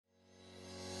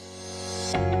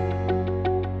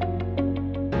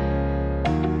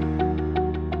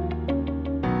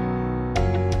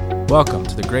Welcome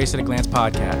to the Grace at a Glance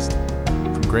podcast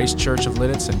from Grace Church of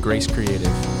Lidditz and Grace Creative.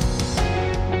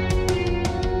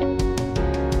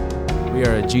 We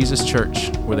are a Jesus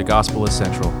church where the gospel is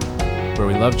central, where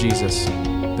we love Jesus,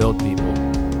 build people,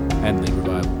 and lead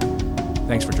revival.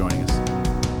 Thanks for joining us.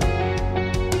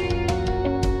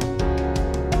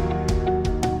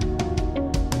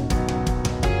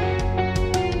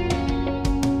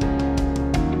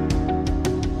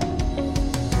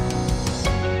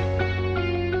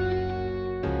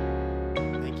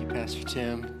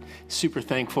 Super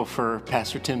thankful for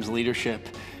Pastor Tim's leadership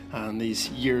these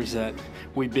years that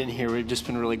we've been here. We've just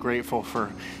been really grateful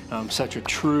for such a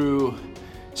true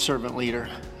servant leader.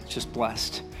 Just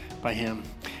blessed by him.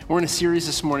 We're in a series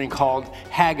this morning called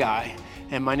Haggai,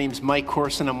 and my name's Mike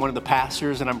Corson. I'm one of the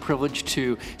pastors, and I'm privileged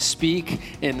to speak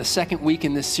in the second week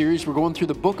in this series. We're going through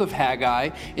the book of Haggai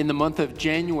in the month of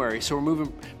January, so we're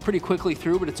moving pretty quickly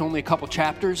through, but it's only a couple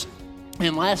chapters.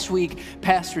 And last week,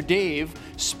 Pastor Dave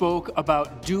spoke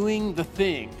about doing the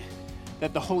thing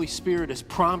that the Holy Spirit is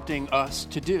prompting us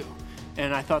to do.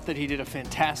 And I thought that he did a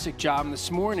fantastic job. And this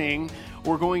morning,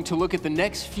 we're going to look at the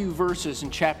next few verses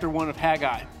in chapter 1 of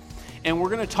Haggai. And we're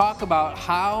going to talk about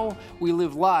how we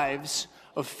live lives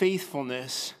of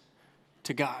faithfulness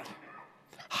to God.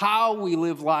 How we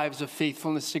live lives of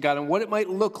faithfulness to God and what it might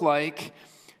look like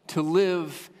to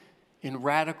live in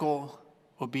radical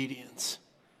obedience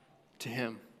to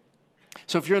him.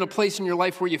 So if you're in a place in your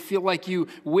life where you feel like you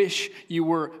wish you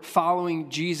were following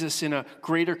Jesus in a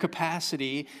greater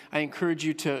capacity, I encourage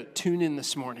you to tune in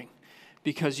this morning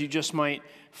because you just might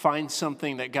find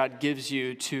something that God gives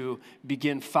you to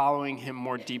begin following him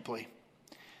more deeply.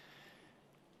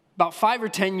 About 5 or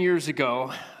 10 years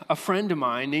ago, a friend of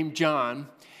mine named John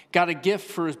got a gift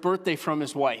for his birthday from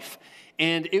his wife.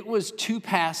 And it was 2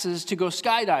 passes to go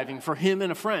skydiving for him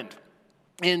and a friend.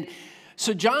 And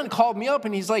so John called me up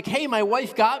and he's like, hey, my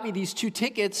wife got me these 2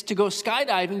 tickets to go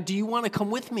skydiving. Do you want to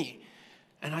come with me?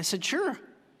 And I said, sure.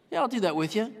 Yeah, I'll do that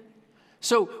with you.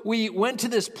 So we went to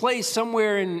this place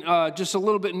somewhere in just a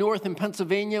little bit north in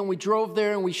Pennsylvania, and we drove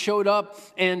there and we showed up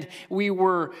and we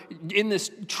were in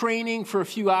this training for a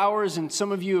few hours, and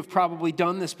some of you have probably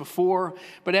done this before.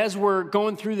 But as we're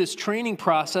going through this training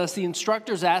process, the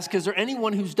instructors ask, is there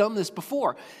anyone who's done this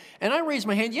before? And I raised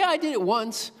my hand. Yeah, I did it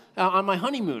once. On my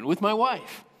honeymoon with my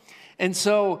wife. And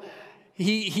so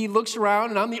he looks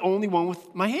around, and I'm the only one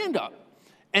with my hand up.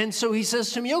 And so he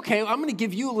says to me, okay, I'm going to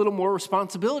give you a little more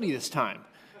responsibility this time.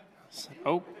 I said,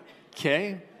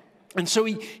 okay. And so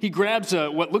he grabs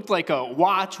what looked like a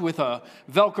watch with a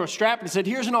Velcro strap, and he said,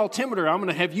 here's an altimeter. I'm going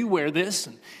to have you wear this.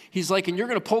 And he's like, and you're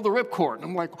going to pull the ripcord. And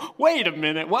I'm like, wait a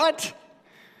minute, what?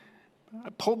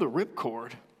 I pulled the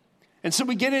ripcord. And so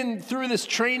we get in through this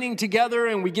training together,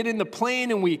 and we get in the plane,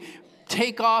 and we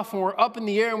take off, and we're up in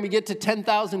the air, and we get to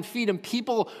 10,000 feet, and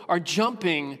people are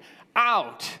jumping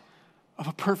out of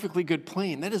a perfectly good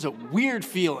plane. That is a weird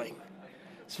feeling.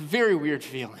 It's a very weird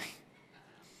feeling.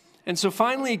 And so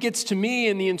finally it gets to me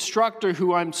and the instructor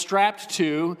who I'm strapped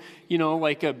to,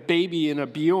 like a baby in a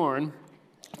Bjorn.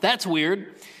 That's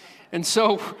weird. And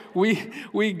so we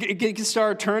get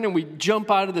our turn, and we jump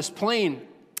out of this plane.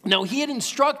 Now, he had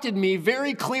instructed me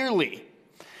very clearly.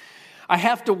 I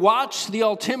have to watch the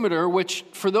altimeter, which,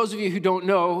 for those of you who don't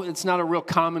know, it's not a real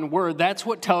common word. That's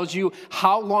what tells you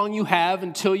how long you have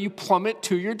until you plummet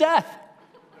to your death.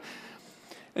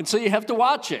 And so you have to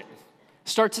watch it.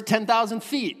 Starts at 10,000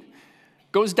 feet.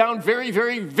 Goes down very,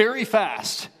 very, very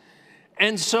fast.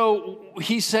 And so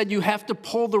he said you have to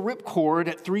pull the ripcord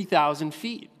at 3,000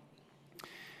 feet.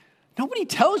 Nobody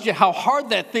tells you how hard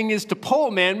that thing is to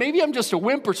pull, man. Maybe I'm just a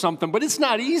wimp or something, but it's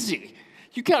not easy.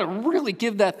 You got to really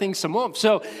give that thing some oomph.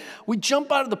 So we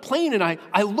jump out of the plane, and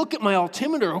I look at my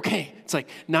altimeter. Okay, it's like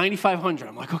 9,500.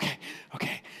 I'm like,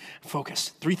 okay, focus.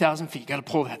 3,000 feet, got to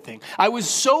pull that thing. I was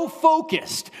so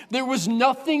focused, there was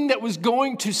nothing that was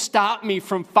going to stop me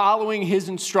from following his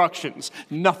instructions.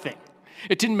 Nothing.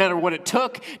 It didn't matter what it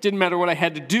took. Didn't matter what I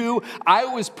had to do. I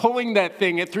was pulling that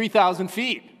thing at 3,000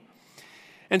 feet.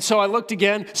 And so I looked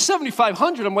again,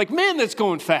 7,500. I'm like, man, that's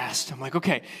going fast. I'm like,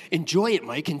 okay, enjoy it,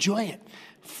 Mike, enjoy it.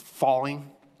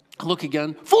 Falling. I look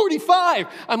again, 45.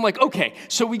 I'm like, okay.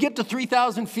 So we get to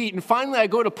 3,000 feet, and finally I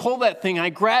go to pull that thing. I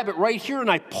grab it right here, and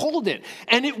I pulled it,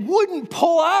 and it wouldn't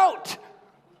pull out.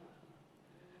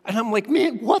 And I'm like,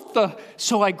 man, what the?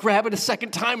 So I grab it a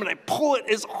second time, and I pull it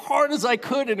as hard as I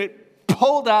could, and it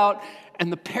pulled out,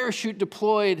 and the parachute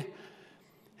deployed,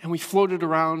 and we floated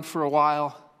around for a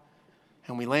while.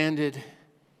 And we landed,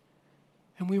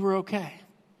 and we were okay.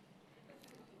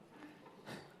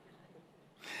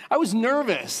 I was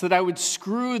nervous that I would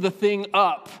screw the thing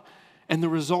up and the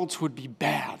results would be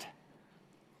bad.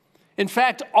 In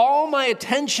fact, all my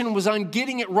attention was on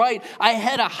getting it right. I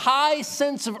had a high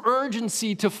sense of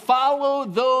urgency to follow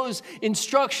those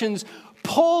instructions.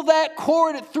 Pull that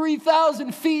cord at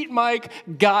 3,000 feet, Mike.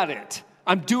 Got it.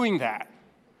 I'm doing that.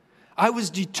 I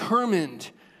was determined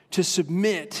to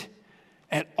submit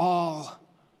at all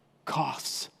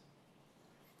costs.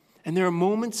 And there are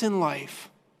moments in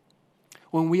life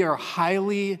when we are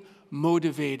highly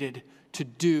motivated to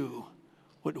do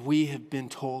what we have been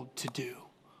told to do.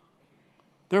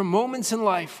 There are moments in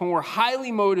life when we're highly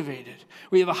motivated.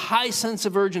 We have a high sense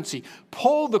of urgency.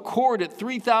 Pull the cord at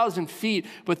 3,000 feet.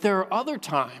 But there are other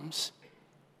times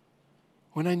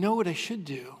when I know what I should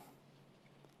do,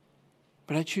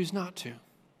 but I choose not to.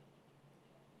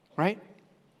 Right?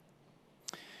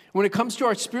 When it comes to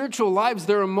our spiritual lives,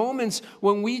 there are moments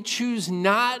when we choose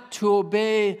not to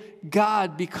obey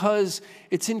God because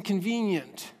it's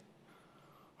inconvenient,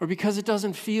 or because it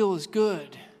doesn't feel as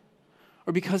good,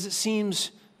 or because it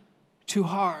seems too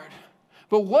hard.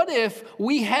 But what if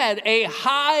we had a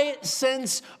high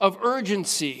sense of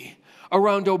urgency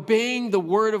around obeying the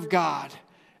Word of God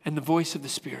and the voice of the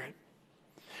Spirit?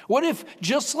 What if,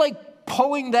 just like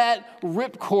pulling that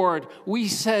ripcord, we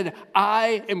said,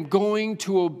 I am going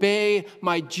to obey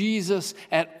my Jesus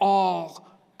at all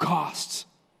costs?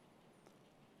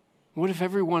 What if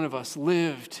every one of us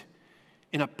lived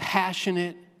in a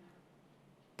passionate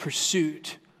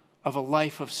pursuit of a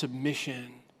life of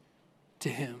submission to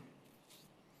Him?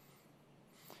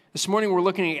 This morning we're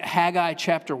looking at Haggai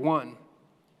chapter 1.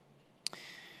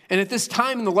 And at this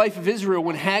time in the life of Israel,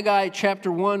 when Haggai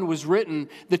chapter 1 was written,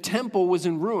 the temple was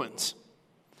in ruins.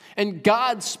 And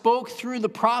God spoke through the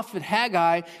prophet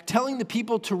Haggai, telling the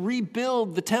people to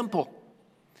rebuild the temple.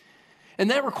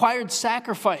 And that required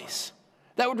sacrifice.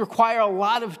 That would require a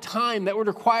lot of time. That would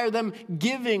require them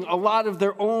giving a lot of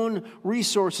their own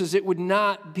resources. It would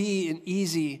not be an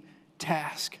easy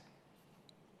task.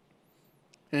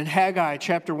 And in Haggai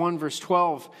chapter 1, verse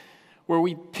 12, where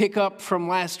we pick up from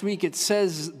last week, it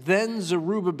says, Then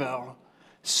Zerubbabel,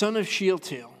 son of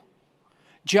Shealtiel,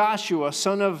 Joshua,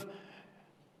 son of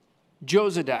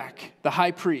Jozadak, the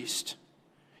high priest.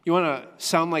 You want to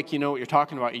sound like you know what you're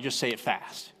talking about, you just say it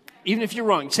fast. Even if you're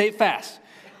wrong, say it fast.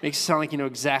 Makes it sound like you know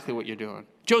exactly what you're doing.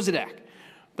 Jozadak,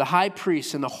 the high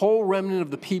priest, and the whole remnant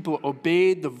of the people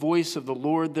obeyed the voice of the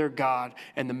Lord their God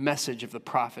and the message of the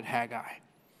prophet Haggai,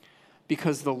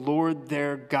 because the Lord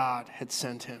their God had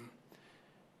sent him,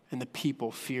 and the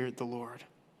people feared the Lord.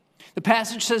 The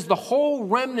passage says the whole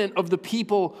remnant of the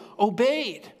people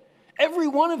obeyed. Every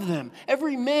one of them,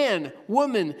 every man,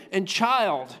 woman, and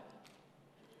child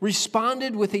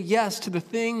responded with a yes to the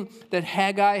thing that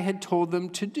Haggai had told them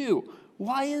to do.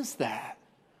 Why is that?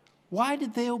 Why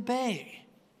did they obey?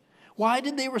 Why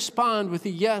did they respond with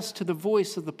a yes to the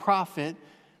voice of the prophet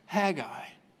Haggai?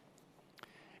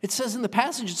 It says in the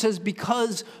passage, it says,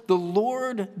 because the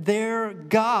Lord their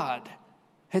God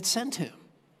had sent him.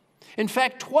 In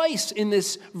fact, twice in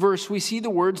this verse, we see the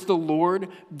words, the Lord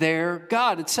their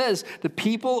God. It says, the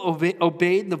people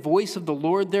obeyed the voice of the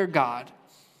Lord their God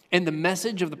and the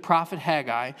message of the prophet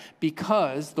Haggai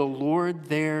because the Lord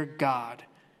their God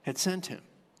had sent him.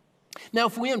 Now,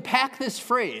 if we unpack this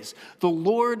phrase, the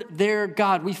Lord their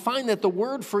God, we find that the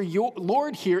word for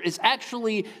Lord here is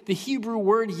actually the Hebrew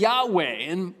word Yahweh,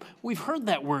 and we've heard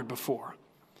that word before.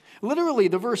 Literally,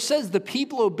 the verse says the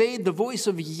people obeyed the voice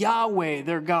of Yahweh,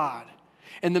 their God,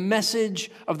 and the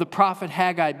message of the prophet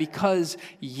Haggai because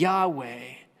Yahweh,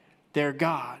 their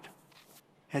God,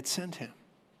 had sent him.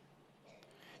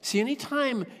 See,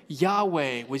 anytime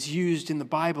Yahweh was used in the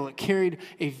Bible, it carried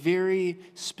a very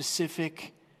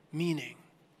specific meaning.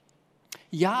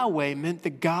 Yahweh meant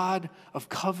the God of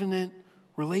covenant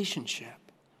relationship.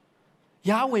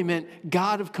 Yahweh meant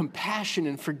God of compassion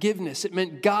and forgiveness. It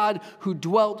meant God who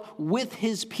dwelt with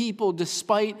his people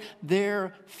despite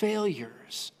their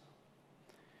failures.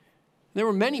 There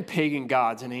were many pagan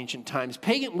gods in ancient times.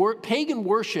 Pagan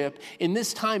worship in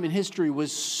this time in history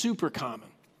was super common.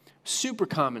 Super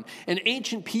common. And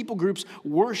ancient people groups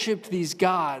worshiped these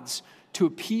gods to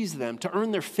appease them, to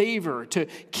earn their favor, to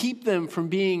keep them from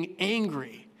being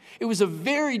angry. It was a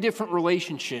very different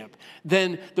relationship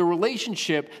than the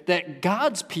relationship that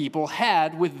God's people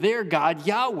had with their God,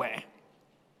 Yahweh.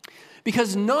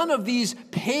 Because none of these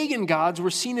pagan gods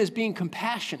were seen as being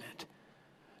compassionate.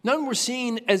 None were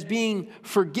seen as being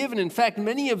forgiven. In fact,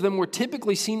 many of them were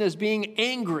typically seen as being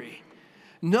angry.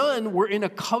 None were in a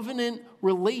covenant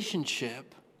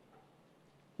relationship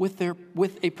with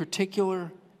a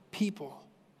particular people.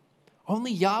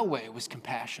 Only Yahweh was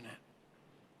compassionate.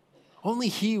 Only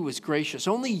he was gracious.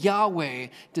 Only Yahweh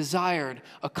desired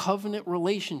a covenant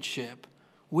relationship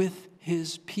with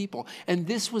his people. And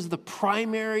this was the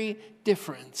primary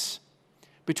difference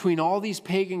between all these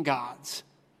pagan gods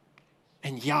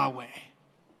and Yahweh,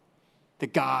 the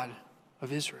God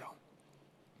of Israel.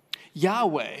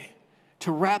 Yahweh,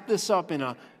 to wrap this up in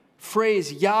a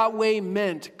phrase, Yahweh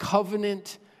meant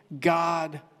covenant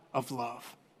God of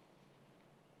love.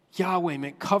 Yahweh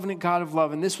meant covenant God of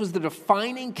love. And this was the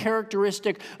defining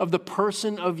characteristic of the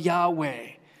person of Yahweh.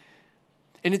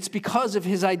 And it's because of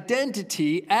his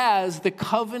identity as the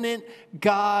covenant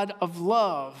God of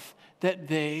love that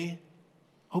they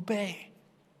obey.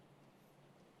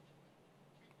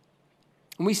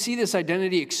 And we see this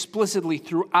identity explicitly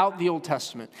throughout the Old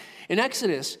Testament. In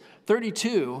Exodus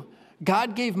 32,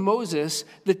 God gave Moses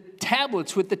the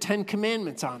tablets with the 10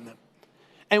 commandments on them.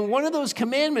 And one of those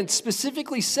commandments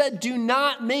specifically said, do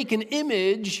not make an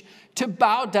image to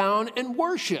bow down and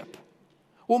worship.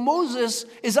 Well, Moses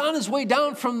is on his way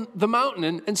down from the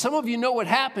mountain, and some of you know what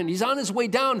happened. He's on his way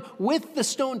down with the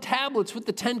stone tablets, with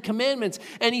the 10 commandments,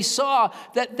 and he saw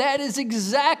that that is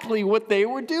exactly what they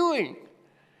were doing.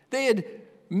 They had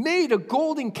made a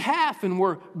golden calf and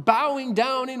were bowing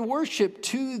down in worship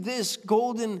to this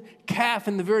golden calf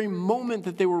in the very moment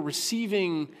that they were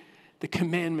receiving the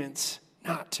commandments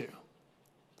not to.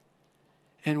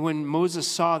 And when Moses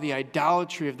saw the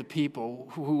idolatry of the people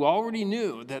who already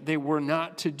knew that they were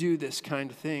not to do this kind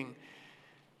of thing,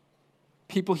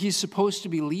 people he's supposed to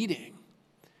be leading,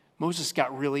 Moses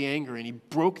got really angry and he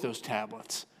broke those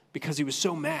tablets because he was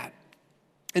so mad.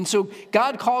 And so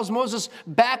God calls Moses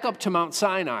back up to Mount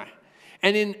Sinai.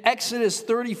 And in Exodus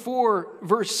 34,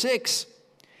 verse 6,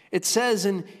 it says,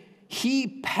 and he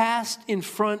passed in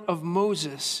front of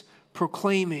Moses,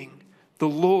 proclaiming, the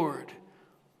Lord,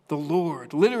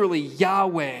 literally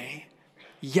Yahweh,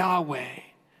 Yahweh,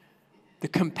 the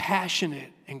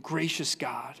compassionate and gracious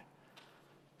God,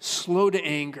 slow to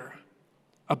anger,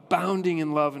 abounding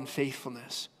in love and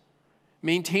faithfulness,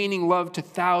 maintaining love to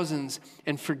thousands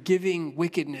and forgiving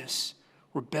wickedness,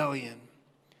 rebellion,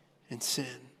 and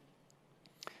sin.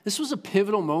 This was a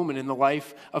pivotal moment in the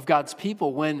life of God's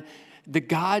people when the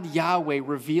God Yahweh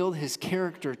revealed his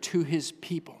character to his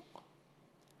people.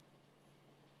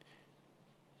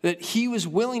 That he was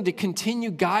willing to continue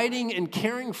guiding and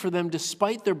caring for them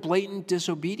despite their blatant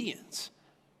disobedience.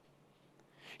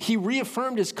 He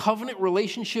reaffirmed his covenant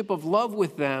relationship of love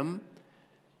with them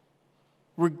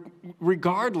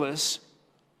regardless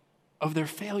of their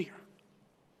failure.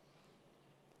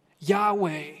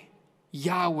 Yahweh,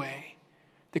 Yahweh,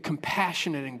 the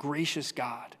compassionate and gracious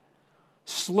God,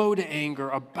 slow to anger,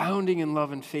 abounding in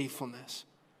love and faithfulness,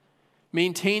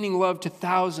 maintaining love to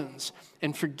thousands,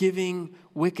 and forgiving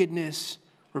wickedness,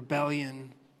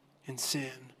 rebellion, and sin.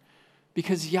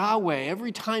 Because Yahweh,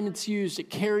 every time it's used, it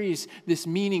carries this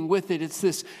meaning with it. It's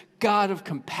this God of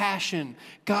compassion,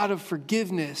 God of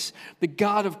forgiveness, the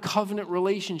God of covenant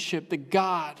relationship, the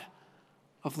God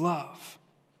of love.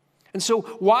 And so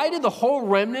why did the whole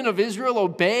remnant of Israel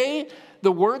obey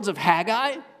the words of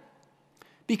Haggai?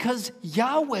 Because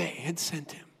Yahweh had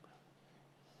sent him.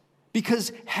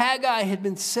 Because Haggai had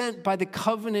been sent by the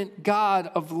covenant God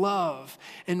of love.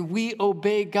 And we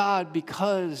obey God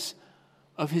because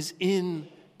of his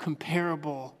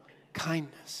incomparable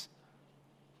kindness.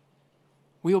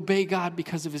 We obey God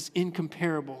because of his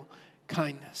incomparable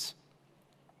kindness.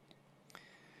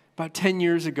 About 10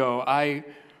 years ago, I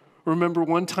remember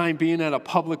one time being at a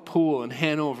public pool in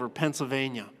Hanover,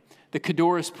 Pennsylvania, the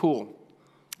Cadorus Pool.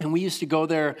 And we used to go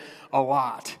there a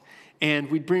lot.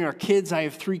 And we'd bring our kids. I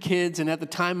have 3 kids. And at the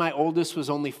time, my oldest was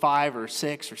only 5 or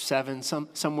 6 or 7,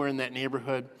 somewhere in that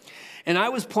neighborhood. And I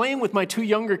was playing with my 2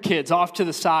 younger kids off to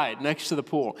the side next to the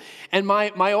pool. And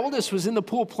my oldest was in the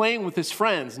pool playing with his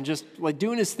friends and just like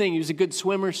doing his thing. He was a good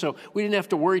swimmer, so we didn't have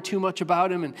to worry too much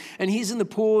about him. And he's in the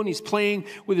pool and he's playing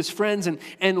with his friends.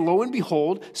 And lo and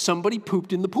behold, somebody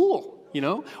pooped in the pool. You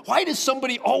know? Why does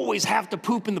somebody always have to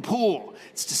poop in the pool?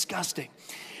 It's disgusting.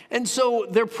 And so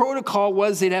their protocol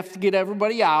was they'd have to get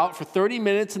everybody out for 30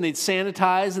 minutes and they'd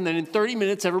sanitize, and then in 30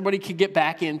 minutes, everybody could get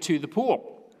back into the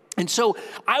pool. And so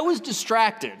I was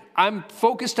distracted. I'm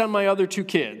focused on my other 2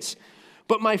 kids.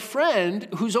 But my friend,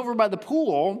 who's over by the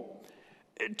pool,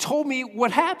 told me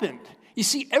what happened. You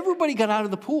see, everybody got out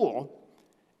of the pool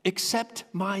except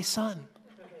my son.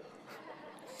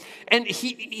 And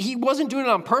he wasn't doing it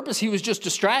on purpose. He was just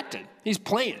distracted. He's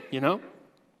playing, you know.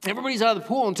 Everybody's out of the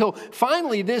pool until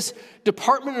finally this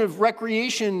Department of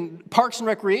Recreation, Parks and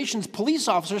Recreation's police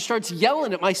officer starts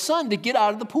yelling at my son to get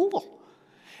out of the pool.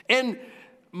 And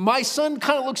my son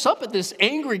kind of looks up at this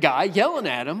angry guy yelling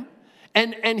at him,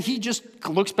 and he just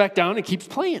looks back down and keeps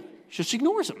playing. Just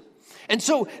ignores him. And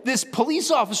so this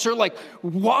police officer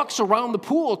walks around the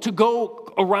pool to go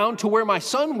around to where my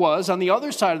son was on the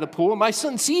other side of the pool. And my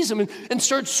son sees him and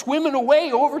starts swimming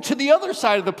away over to the other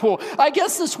side of the pool. I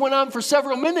guess this went on for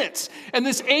several minutes. And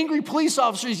this angry police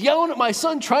officer is yelling at my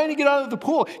son, trying to get out of the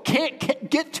pool. Can't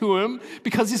get to him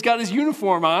because he's got his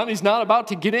uniform on. He's not about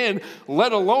to get in,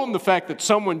 let alone the fact that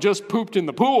someone just pooped in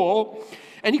the pool.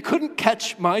 And he couldn't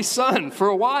catch my son for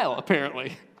a while,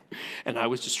 apparently. And I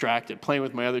was distracted, playing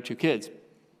with my other two kids.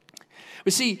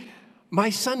 But see, my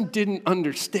son didn't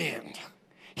understand.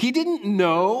 He didn't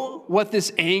know what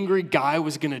this angry guy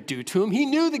was going to do to him. He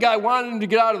knew the guy wanted him to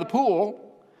get out of the pool.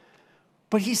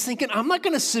 But he's thinking, I'm not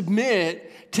going to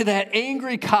submit to that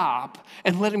angry cop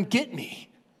and let him get me.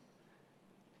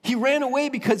 He ran away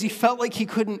because he felt like he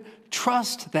couldn't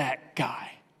trust that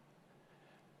guy.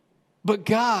 But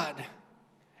God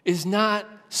is not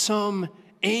some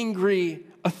angry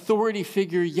authority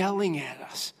figure yelling at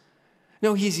us.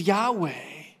 No, he's Yahweh.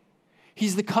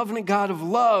 He's the covenant God of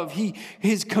love.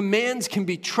 His commands can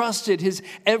be trusted. His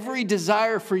every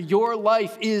desire for your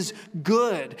life is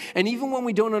good. And even when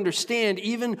we don't understand,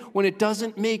 even when it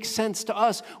doesn't make sense to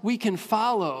us, we can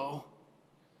follow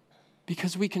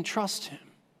because we can trust him.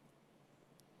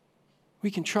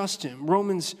 We can trust him.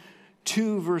 Romans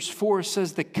 2 verse 4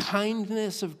 says the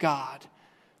kindness of God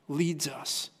leads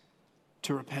us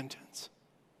to repentance.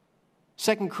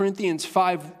 2 Corinthians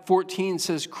 5:14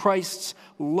 says Christ's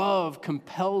love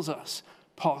compels us,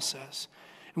 Paul says.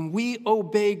 And we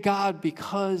obey God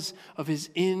because of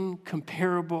his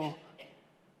incomparable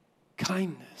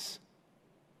kindness.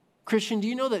 Christian, do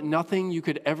you know that nothing you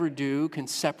could ever do can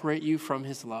separate you from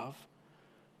his love?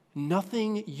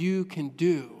 Nothing you can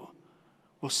do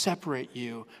will separate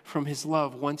you from his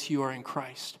love once you are in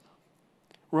Christ.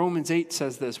 Romans 8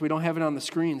 says this. We don't have it on the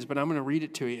screens, but I'm going to read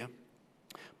it to you.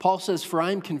 Paul says, "For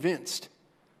I am convinced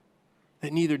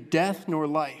that neither death nor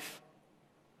life,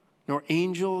 nor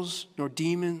angels nor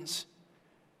demons,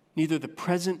 neither the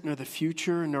present nor the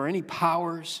future, nor any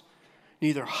powers,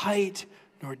 neither height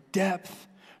nor depth,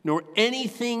 nor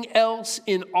anything else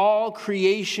in all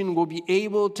creation will be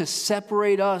able to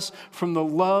separate us from the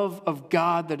love of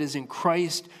God that is in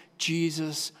Christ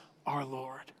Jesus our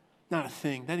Lord." Not a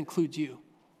thing. That includes you.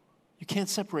 You can't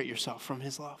separate yourself from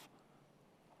his love.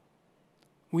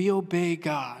 We obey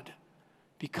God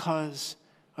because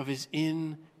of his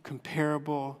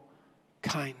incomparable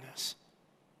kindness.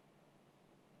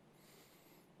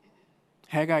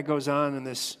 Haggai goes on in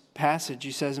this passage.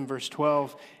 He says in verse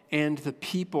 12, "And the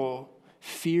people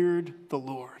feared the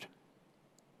Lord."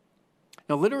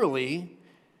 Now, literally,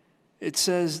 it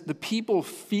says the people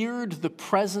feared the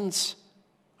presence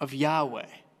of Yahweh.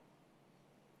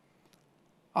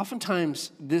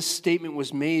 Oftentimes, this statement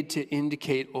was made to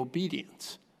indicate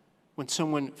obedience. When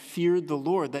someone feared the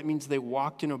Lord, that means they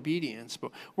walked in obedience.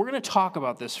 But we're going to talk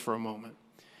about this for a moment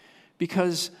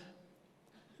because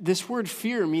this word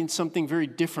fear means something very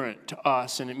different to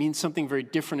us, and it means something very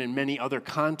different in many other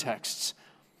contexts,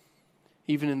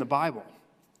 even in the Bible.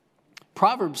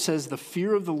 Proverbs says the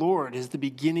fear of the Lord is the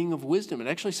beginning of wisdom. It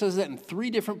actually says that in 3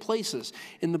 different places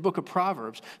in the book of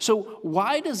Proverbs. So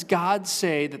why does God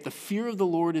say that the fear of the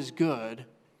Lord is good,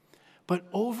 but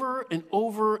over and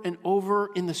over and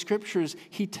over in the scriptures,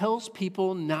 he tells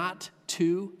people not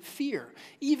to fear,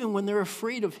 even when they're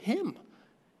afraid of him?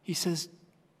 He says,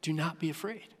 do not be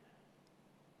afraid.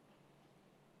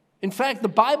 In fact, the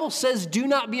Bible says do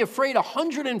not be afraid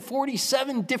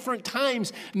 147 different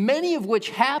times, many of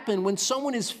which happen when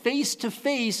someone is face to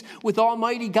face with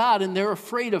Almighty God and they're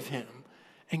afraid of him.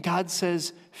 And God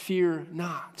says, fear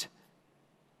not.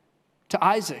 To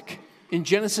Isaac, in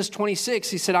Genesis 26,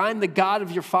 he said, I am the God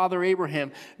of your father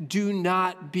Abraham. Do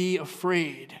not be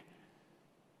afraid,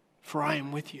 for I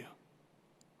am with you.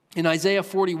 In Isaiah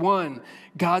 41,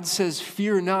 God says,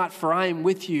 fear not, for I am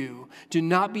with you. Do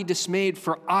not be dismayed,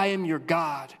 for I am your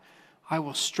God. I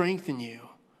will strengthen you.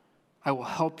 I will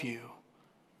help you.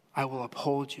 I will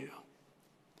uphold you.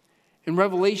 In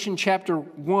Revelation chapter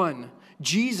 1,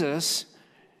 Jesus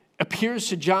appears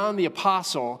to John the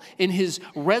Apostle in his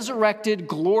resurrected,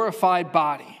 glorified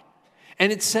body.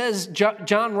 And it says,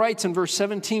 John writes in verse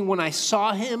 17, when I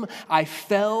saw him, I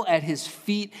fell at his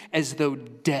feet as though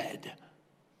dead.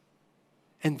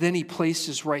 And then he placed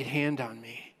his right hand on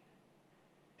me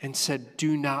and said,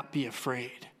 do not be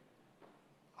afraid.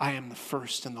 I am the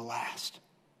first and the last.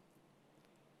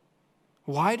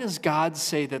 Why does God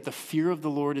say that the fear of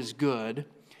the Lord is good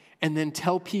and then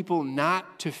tell people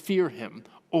not to fear him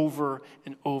over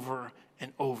and over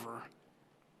and over?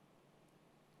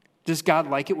 Does God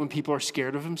like it when people are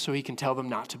scared of him so he can tell them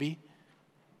not to be?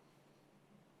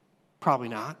 Probably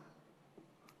not.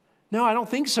 No, I don't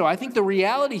think so. I think the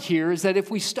reality here is that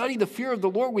if we study the fear of the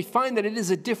Lord, we find that it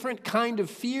is a different kind of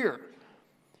fear.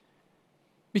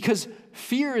 Because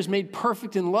fear is made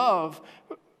perfect in love.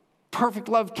 Perfect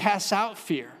love casts out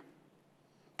fear.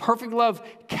 Perfect love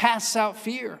casts out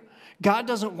fear. God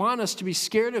doesn't want us to be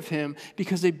scared of him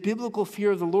because a biblical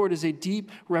fear of the Lord is a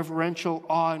deep reverential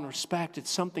awe and respect.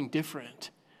 It's something different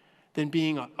than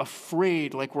being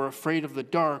afraid, like we're afraid of the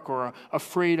dark or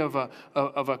afraid of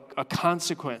a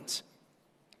consequence.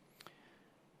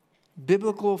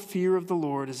 Biblical fear of the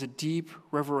Lord is a deep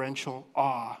reverential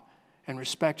awe and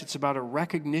respect. It's about a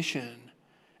recognition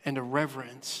and a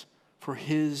reverence for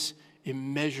his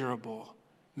immeasurable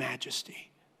majesty.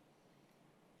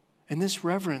 And this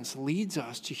reverence leads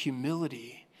us to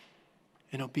humility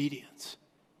and obedience.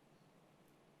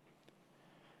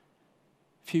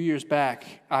 A few years back,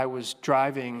 I was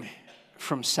driving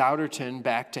from Souderton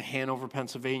back to Hanover,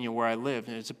 Pennsylvania, where I live,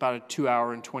 and it's about a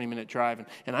 2-hour and 20-minute drive,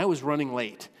 and I was running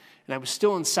late. And I was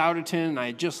still in Souderton, and I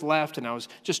had just left, and I was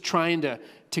just trying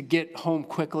to get home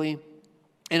quickly.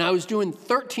 And I was doing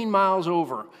 13 miles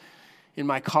over in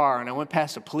my car, and I went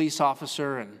past a police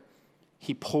officer, and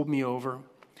he pulled me over.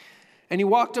 And he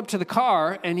walked up to the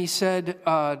car, and he said,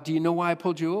 do you know why I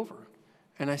pulled you over?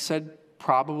 And I said,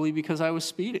 probably because I was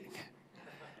speeding.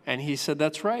 And he said,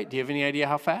 that's right. Do you have any idea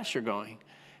how fast you're going?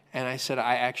 And I said,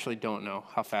 I actually don't know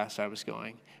how fast I was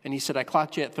going. And he said, I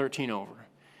clocked you at 13 over.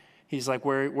 He's like,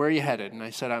 where are you headed? And I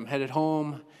said, I'm headed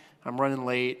home. I'm running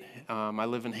late. I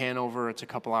live in Hanover. It's a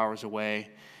couple hours away.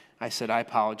 I said, I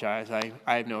apologize. I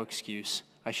have no excuse.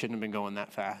 I shouldn't have been going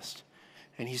that fast.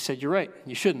 And he said, you're right.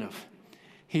 You shouldn't have.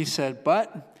 He said,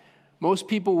 but most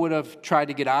people would have tried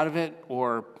to get out of it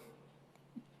or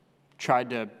tried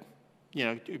to,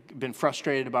 been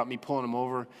frustrated about me pulling them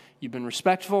over. You've been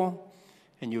respectful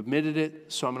and you admitted it,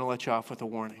 so I'm going to let you off with a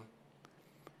warning.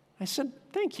 I said,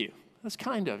 thank you. That's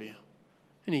kind of you.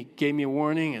 And he gave me a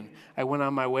warning, and I went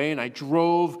on my way, and I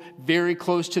drove very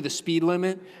close to the speed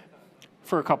limit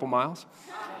for a couple miles.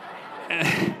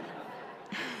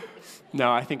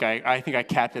 No, I think I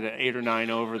capped it at 8 or 9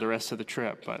 over the rest of the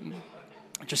trip, but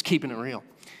just keeping it real.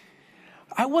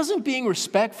 I wasn't being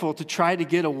respectful to try to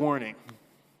get a warning.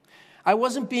 I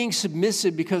wasn't being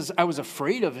submissive because I was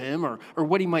afraid of him or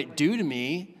what he might do to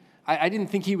me. I didn't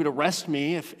think he would arrest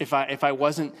me if I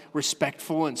wasn't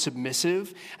respectful and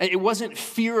submissive. It wasn't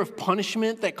fear of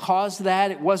punishment that caused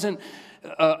that. It wasn't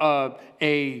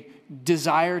a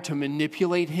desire to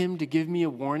manipulate him to give me a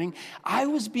warning. I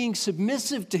was being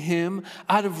submissive to him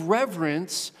out of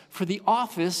reverence for the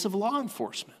office of law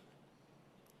enforcement.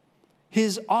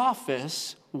 His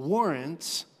office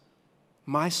warrants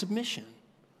my submission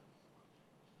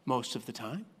most of the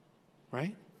time,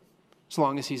 right? As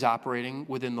long as he's operating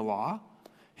within the law,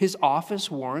 his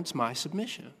office warrants my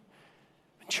submission.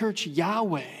 Church,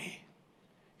 Yahweh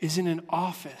is in an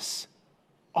office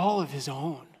all of his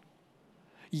own.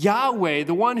 Yahweh,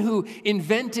 the one who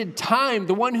invented time,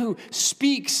 the one who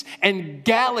speaks and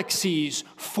galaxies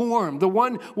form, the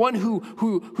one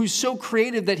who's so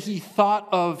creative that he thought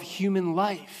of human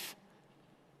life,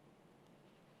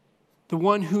 the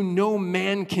one who no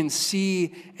man can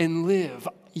see and live.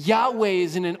 Yahweh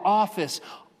is in an office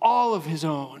all of his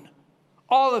own,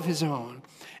 all of his own.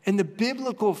 And the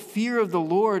biblical fear of the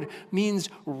Lord means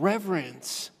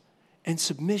reverence and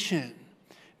submission,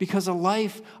 because a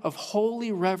life of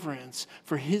holy reverence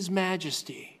for his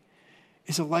majesty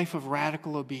is a life of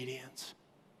radical obedience.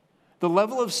 The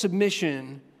level of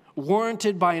submission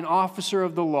warranted by an officer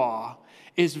of the law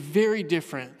is very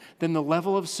different than the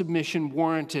level of submission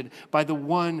warranted by the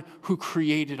one who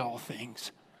created all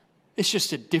things. It's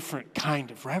just a different kind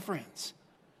of reverence.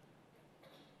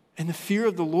 And the fear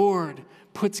of the Lord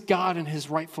puts God in his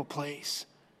rightful place.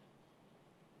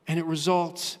 And it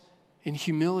results in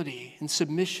humility, in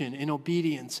submission, in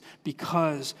obedience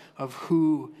because of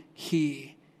who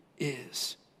he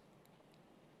is.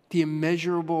 The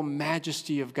immeasurable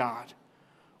majesty of God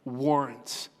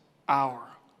warrants our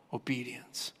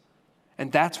obedience.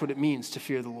 And that's what it means to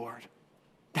fear the Lord.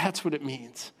 That's what it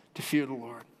means to fear the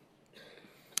Lord.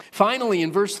 Finally,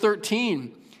 in verse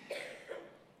 13,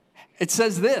 it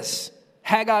says this,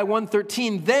 Haggai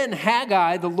 1:13, then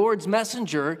Haggai, the Lord's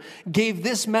messenger, gave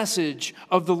this message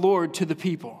of the Lord to the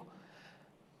people.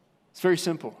 It's very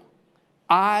simple.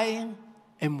 I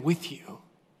am with you,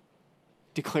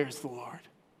 declares the Lord.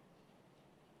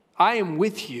 I am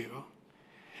with you.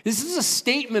 This is a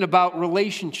statement about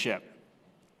relationship.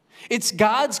 It's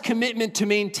God's commitment to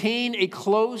maintain a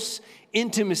close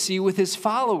intimacy with his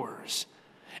followers.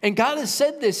 And God has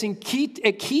said this at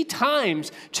key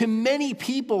times to many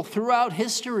people throughout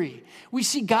history. We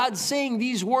see God saying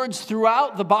these words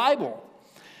throughout the Bible.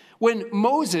 When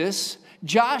Moses,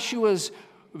 Joshua's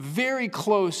very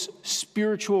close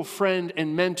spiritual friend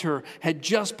and mentor, had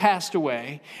just passed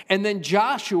away, and then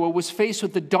Joshua was faced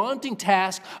with the daunting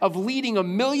task of leading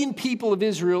 1 million people of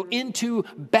Israel into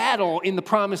battle in the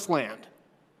Promised Land.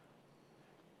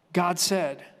 God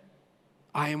said,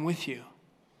 I am with you.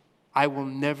 I will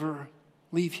never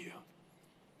leave you.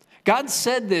 God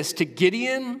said this to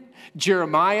Gideon,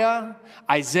 Jeremiah,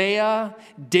 Isaiah,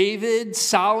 David,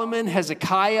 Solomon,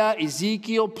 Hezekiah,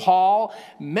 Ezekiel, Paul,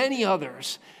 many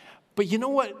others. But you know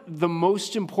what the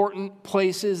most important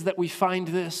place is that we find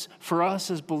this for us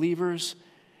as believers?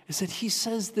 Is that he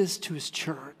says this to his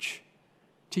church,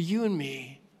 to you and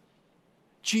me.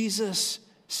 Jesus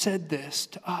said this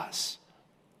to us.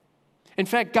 In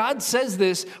fact, God says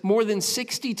this more than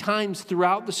 60 times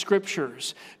throughout the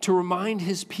scriptures to remind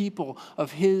his people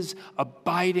of his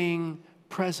abiding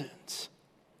presence.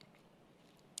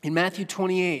 In Matthew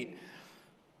 28,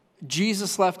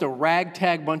 Jesus left a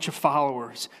ragtag bunch of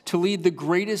followers to lead the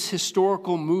greatest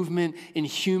historical movement in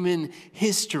human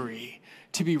history,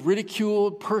 to be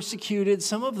ridiculed, persecuted,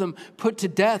 some of them put to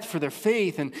death for their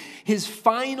faith. And his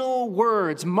final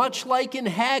words, much like in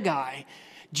Haggai,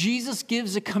 Jesus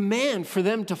gives a command for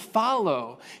them to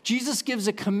follow. Jesus gives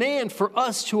a command for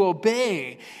us to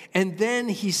obey. And then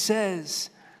he says,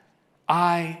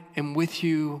 I am with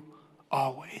you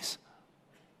always.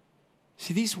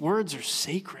 See, these words are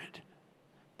sacred.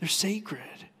 They're sacred.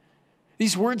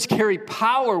 These words carry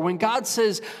power when God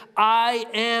says, I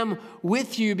am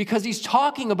with you, because he's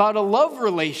talking about a love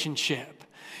relationship.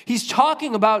 He's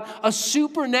talking about a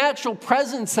supernatural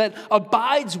presence that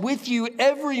abides with you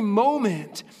every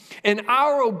moment. And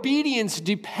our obedience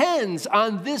depends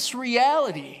on this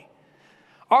reality.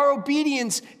 Our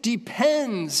obedience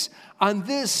depends on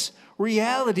this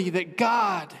reality that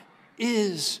God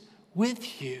is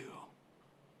with you.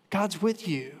 God's with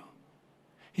you.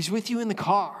 He's with you in the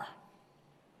car.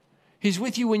 He's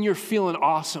with you when you're feeling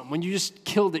awesome, when you just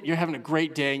killed it, you're having a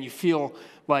great day and you feel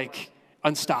like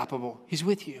unstoppable. He's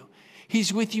with you.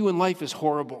 He's with you when life is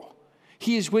horrible.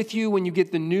 He is with you when you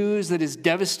get the news that is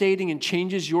devastating and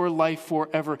changes your life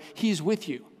forever. He's with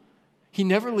you. He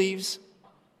never leaves.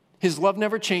 His love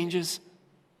never changes.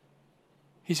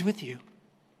 He's with you.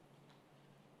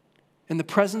 And the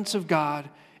presence of God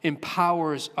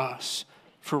empowers us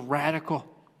for radical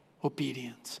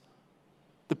obedience.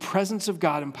 The presence of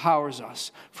God empowers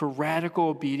us for radical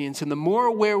obedience. And the more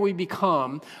aware we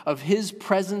become of his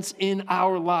presence in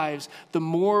our lives, the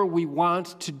more we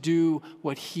want to do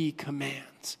what he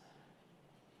commands.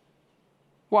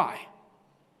 Why?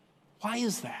 Why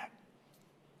is that?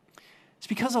 It's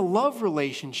because a love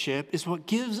relationship is what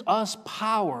gives us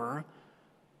power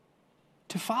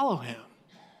to follow him.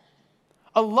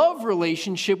 A love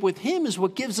relationship with him is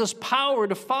what gives us power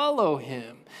to follow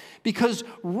him. Because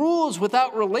rules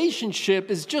without relationship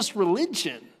is just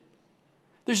religion.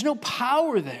 There's no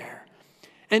power there.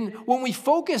 And when we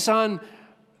focus on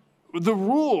the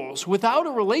rules without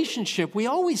a relationship, we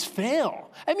always fail.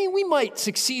 I mean, we might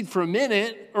succeed for a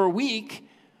minute or a week,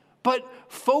 but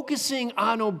focusing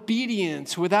on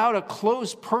obedience without a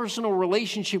close personal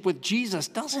relationship with Jesus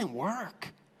doesn't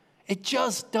work. It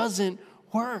just doesn't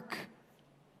work.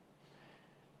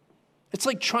 It's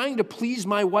like trying to please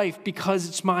my wife because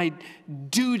it's my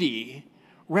duty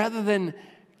rather than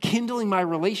kindling my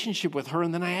relationship with her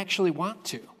and then I actually want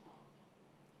to.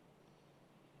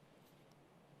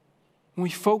 When we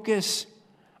focus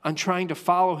on trying to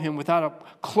follow him without a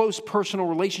close personal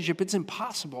relationship, it's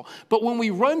impossible. But when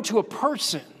we run to a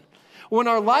person, when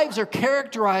our lives are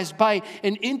characterized by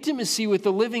an intimacy with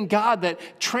the living God that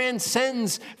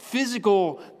transcends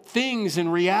physical things in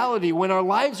reality, when our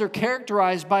lives are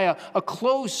characterized by a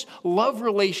close love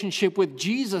relationship with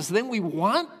Jesus, then we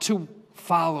want to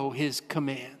follow his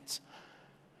commands.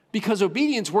 Because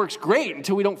obedience works great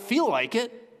until we don't feel like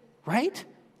it, right?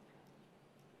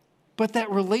 But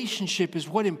that relationship is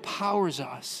what empowers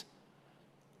us.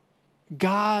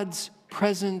 God's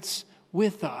presence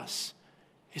with us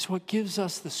is what gives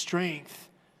us the strength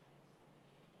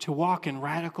to walk in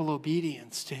radical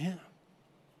obedience to him.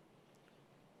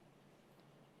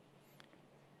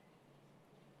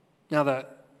 Now, the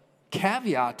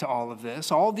caveat to all of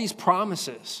this, all these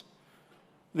promises,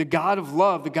 the God of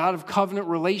love, the God of covenant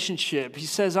relationship, he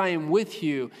says, I am with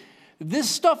you. This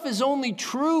stuff is only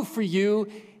true for you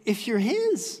if you're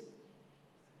his.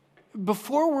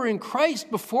 Before we're in Christ,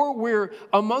 before we're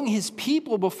among his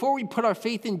people, before we put our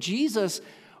faith in Jesus,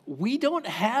 we don't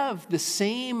have the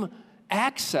same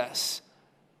access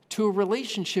to a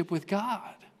relationship with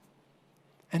God.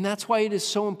 And that's why it is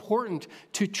so important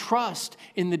to trust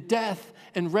in the death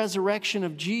and resurrection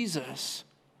of Jesus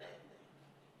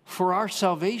for our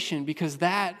salvation, because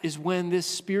that is when this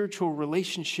spiritual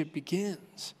relationship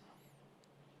begins.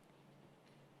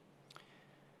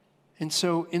 And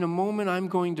so in a moment, I'm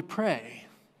going to pray.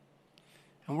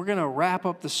 And we're going to wrap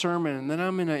up the sermon, and then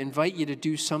I'm going to invite you to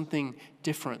do something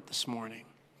different this morning.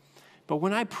 But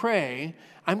when I pray,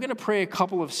 I'm going to pray a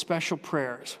couple of special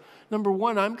prayers. Number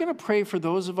one, I'm going to pray for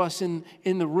those of us in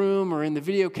the room or in the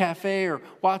video cafe or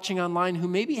watching online who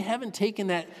maybe haven't taken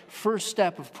that first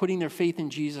step of putting their faith in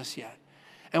Jesus yet.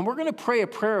 And we're going to pray a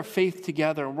prayer of faith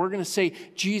together. And we're going to say,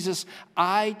 Jesus,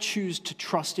 I choose to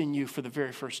trust in you for the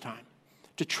very first time,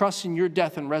 to trust in your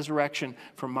death and resurrection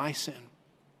for my sin.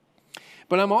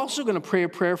 But I'm also going to pray a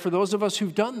prayer for those of us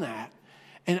who've done that.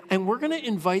 And we're going to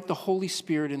invite the Holy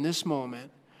Spirit in this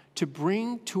moment to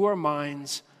bring to our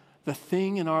minds the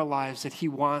thing in our lives that he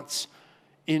wants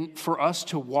for us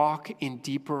to walk in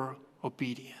deeper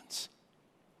obedience.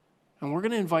 And we're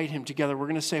going to invite him together. We're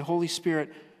going to say, Holy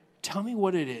Spirit, tell me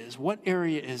what it is. What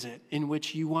area is it in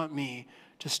which you want me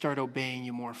to start obeying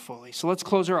you more fully? So let's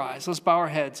close our eyes. Let's bow our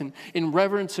heads in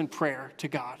reverence and prayer to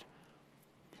God.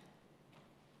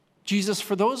 Jesus,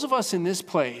 for those of us in this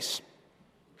place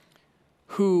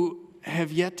who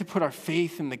have yet to put our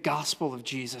faith in the gospel of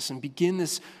Jesus and begin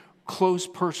this close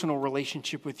personal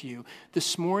relationship with you,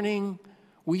 this morning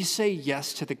we say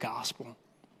yes to the gospel.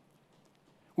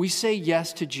 We say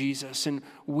yes to Jesus, and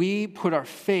we put our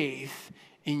faith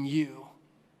in you.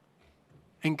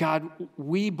 And God,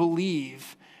 we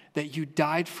believe that you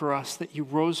died for us, that you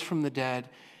rose from the dead,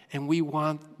 and we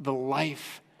want the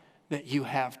life that you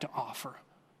have to offer.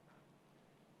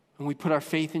 And we put our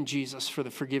faith in Jesus for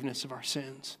the forgiveness of our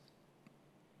sins.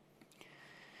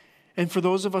 And for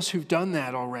those of us who've done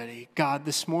that already, God,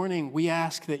 this morning we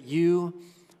ask that you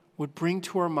would bring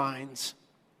to our minds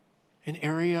an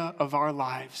area of our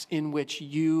lives in which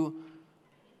you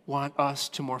want us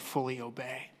to more fully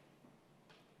obey.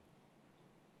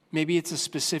 Maybe it's a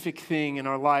specific thing in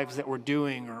our lives that we're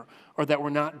doing or that we're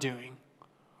not doing.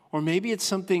 Or maybe it's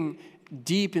something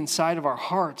deep inside of our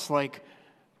hearts like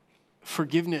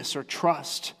forgiveness or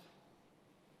trust.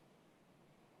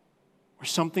 Or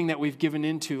something that we've given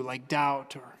into like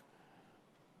doubt or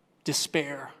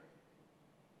despair.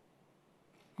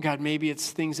 God, maybe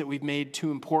it's things that we've made too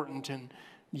important and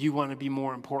you want to be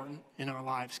more important in our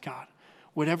lives, God.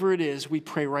 Whatever it is, we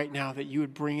pray right now that you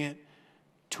would bring it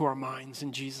to our minds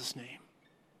in Jesus' name.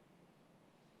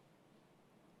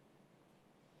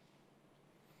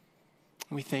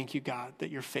 We thank you, God,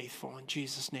 that you're faithful. In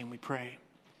Jesus' name we pray.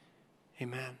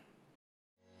 Amen.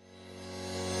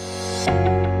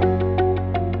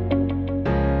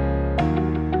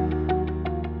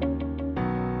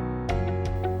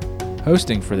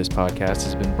 Hosting for this podcast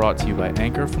has been brought to you by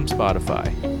Anchor from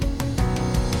Spotify.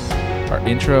 Our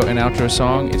intro and outro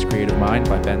song is Creative Mind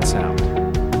by Ben Sound.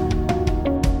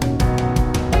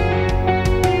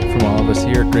 From all of us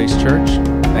here at Grace Church,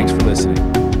 thanks for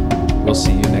listening. We'll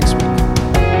see you next week.